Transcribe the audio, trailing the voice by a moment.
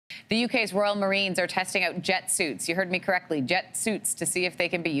The UK's Royal Marines are testing out jet suits. You heard me correctly, jet suits, to see if they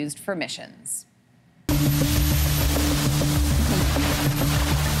can be used for missions.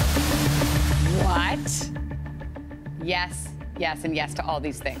 What? Yes, yes, and yes to all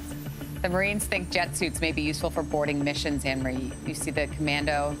these things. The Marines think jet suits may be useful for boarding missions, Anne-Marie. You see the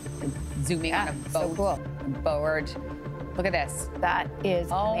commando zooming on a boat. So cool. Board. Look at this. That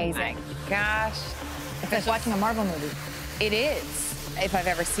is amazing. Oh my gosh. It's like watching a Marvel movie. It is. If I've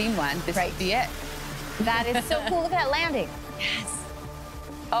ever seen one, this would be it. That is so cool. Look at that landing. Yes.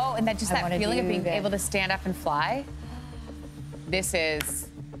 Oh, and that just that feeling of being able to stand up and fly. This is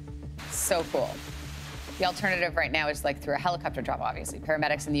so cool. The alternative right now is like through a helicopter drop, obviously.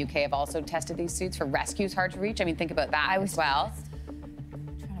 Paramedics in the UK have also tested these suits for rescues hard to reach. I mean, think about that as well.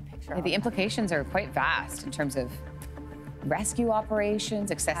 Trying to picture the implications are quite vast in terms of rescue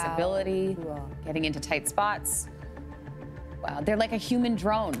operations, accessibility, getting into tight spots. Wow, they're like a human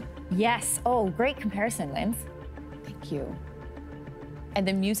drone. Yes. Oh, great comparison, Linz. Thank you. And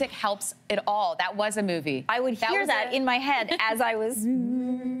the music helps it all. That was a movie. I would hear that in my head as I was.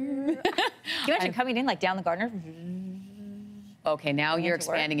 Can you imagine coming in like down the Gardner? Okay, now you're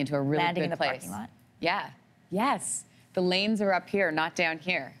expanding into a really landing good in the place. parking lot. Yeah. Yes. The lanes are up here, not down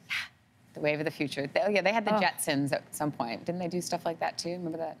here. Yeah. The wave of the future. Oh, yeah, they had the Jetsons at some point. Didn't they do stuff like that too?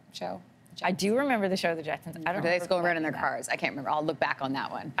 Remember that show? I do remember the show The Jetsons. I don't know. Or do they just go around in their cars? I can't remember. I'll look back on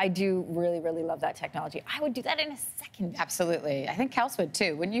that one. I do really, really love that technology. I would do that in a second. Absolutely. I think Kels would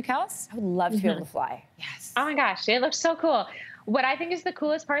too. Wouldn't you, Kels? I would love to be able to fly. Yes. Oh my gosh, it looks so cool. What I think is the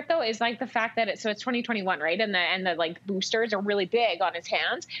coolest part though is like the fact that it's 2021, right? And the like boosters are really big on his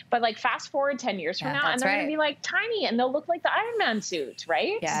hands. But like fast forward 10 years from now, and they're gonna be like tiny and they'll look like the Iron Man suit,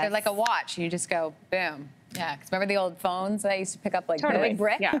 right? Yeah. They're like a watch. You just go boom. Yeah, because remember the old phones that I used to pick up like a big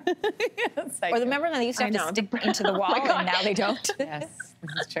brick? Yeah. Or remember when they used to have to stick into the wall and now they don't? Yes,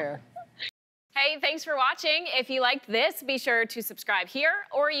 this is true. Hey, thanks for watching. If you liked this, be sure to subscribe here,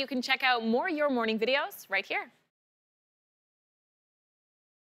 or you can check out more Your Morning videos right here.